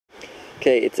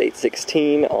Okay, it's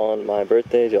 8:16 on my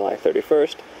birthday, July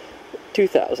 31st,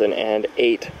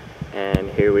 2008, and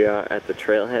here we are at the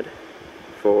trailhead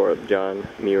for the John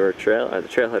Muir Trail, or the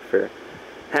trailhead for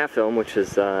Half Dome, which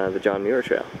is the John Muir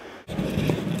Trail.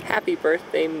 Happy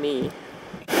birthday, me!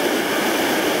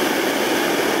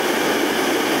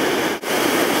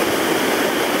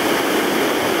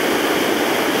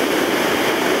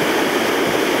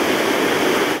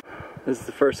 This is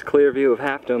the first clear view of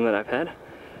Half Dome that I've had.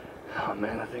 Oh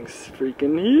man, that thing's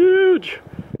freaking huge!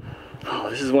 Oh,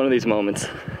 this is one of these moments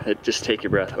that just take your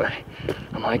breath away.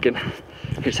 I'm hiking.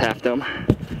 Here's Half Dome.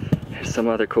 Here's some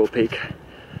other cool peak.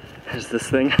 Here's this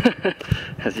thing.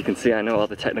 As you can see, I know all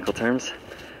the technical terms.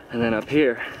 And then up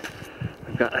here,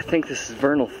 we've got, I think this is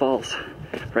Vernal Falls,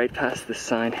 right past this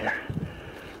sign here.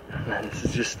 Man, this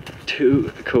is just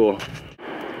too cool.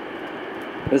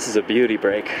 This is a beauty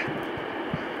break.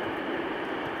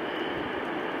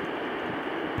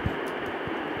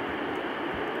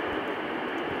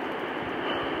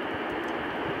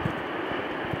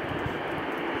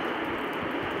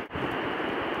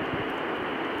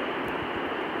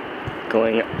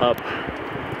 Going up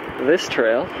this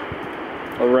trail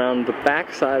around the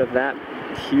backside of that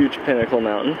huge pinnacle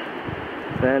mountain,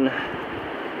 then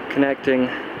connecting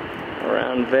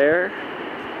around there,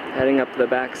 heading up the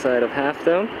backside of Half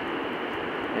Dome,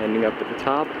 ending up at the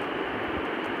top.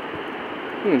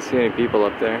 You can see any people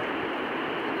up there,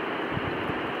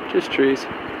 just trees.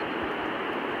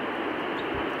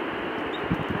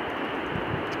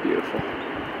 It's beautiful.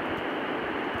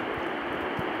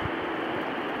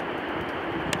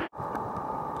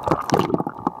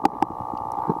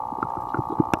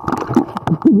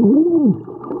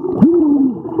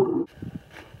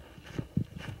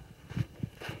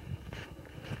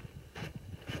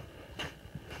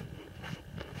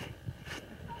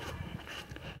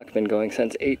 I've been going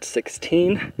since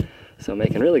 8:16, so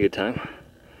making really good time.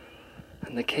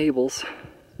 And the cables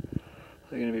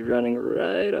are going to be running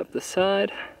right up the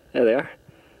side. There they are.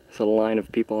 There's a line of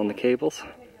people on the cables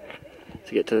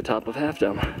to get to the top of Half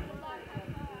Dome.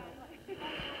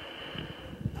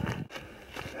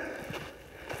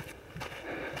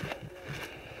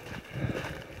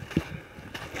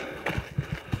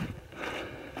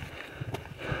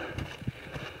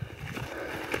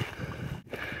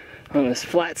 On this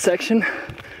flat section,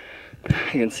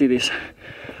 you can see these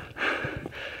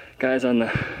guys on the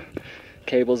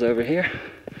cables over here,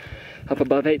 up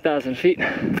above 8,000 feet.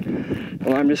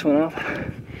 Alarm just went off.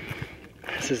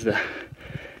 This is the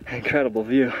incredible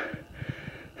view.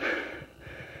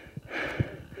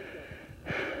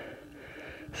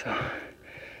 So,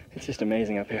 it's just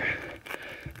amazing up here.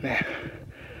 Man,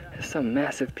 there's some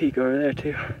massive peak over there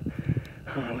too.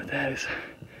 I don't know what that is.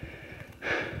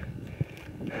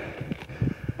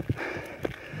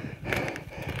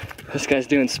 This guy's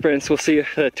doing sprints. We'll see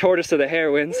if the tortoise or the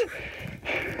hare wins.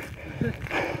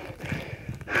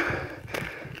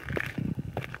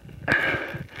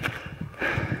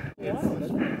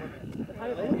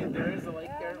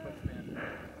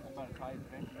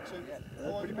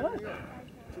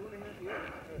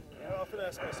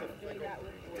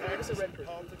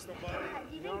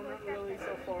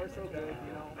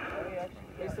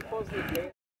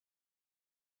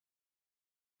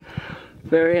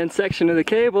 Very end section of the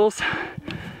cables.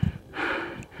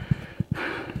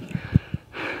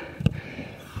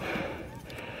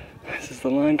 This is the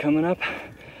line coming up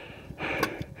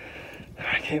where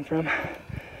I came from.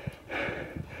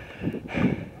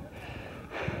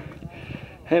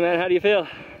 Hey man, how do you feel?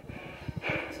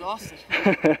 Exhausted.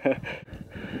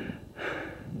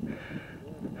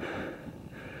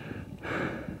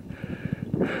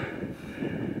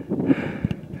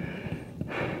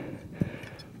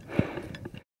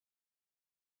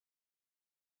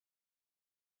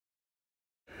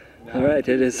 Alright,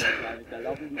 it is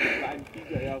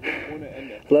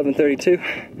 11:32.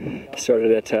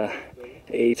 Started at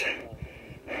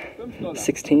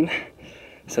 8:16.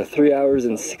 So 3 hours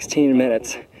and 16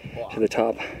 minutes to the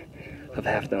top of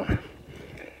Half Dome.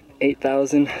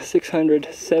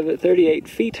 8,638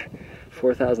 feet,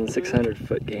 4,600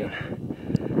 foot gain.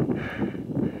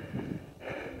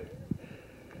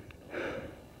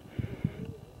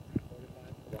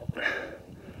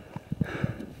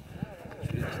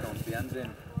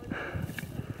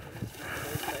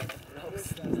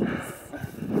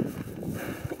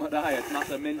 Guck mal da, jetzt macht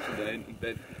der Menschen da hinten,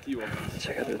 der Tio.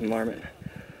 Check out this marmot.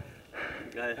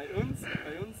 Geil. Bei uns,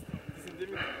 sind die,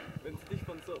 wenn es dich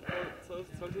von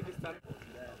solche Distanz.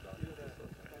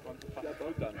 Ja,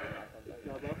 doch dann.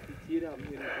 Ja, doch, die Tiere haben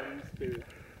hier einen Spirit.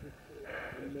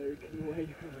 American Way.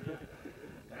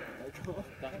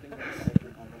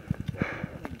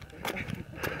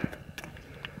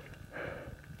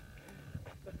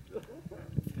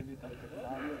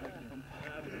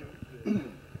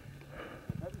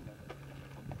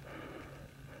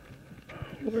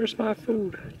 Where's my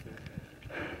food?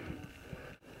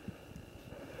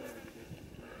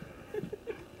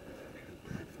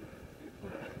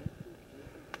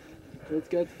 Jetzt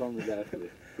geht's von mir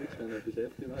eigentlich. Ich bin noch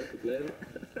beschäftigt mit dem Plan.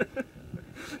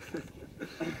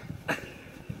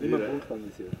 Immer Punkt an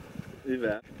mich. Ich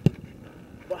wäre.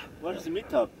 Was ist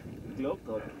mit hab? Ich glaub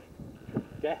dran.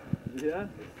 Gell? Ja,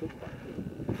 super.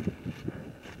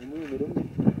 Ich muss mir rum.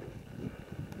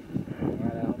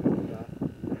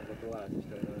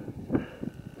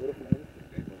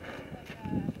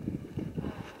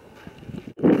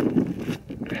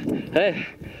 Hey.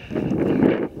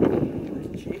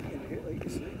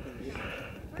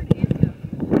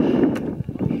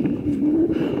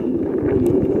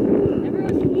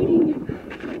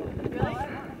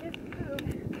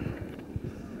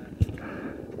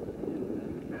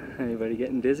 Anybody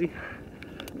getting dizzy?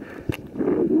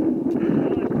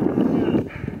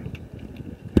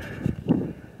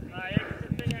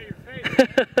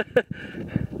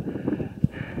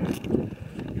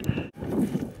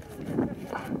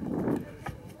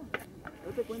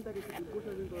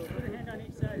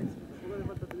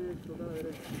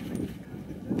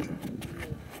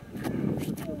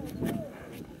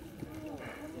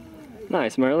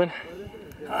 Nice, Merlin.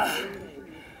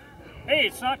 Hey,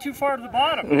 it's not too far to the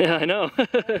bottom. Yeah, I know.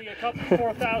 Only a couple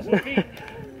 4,000 feet.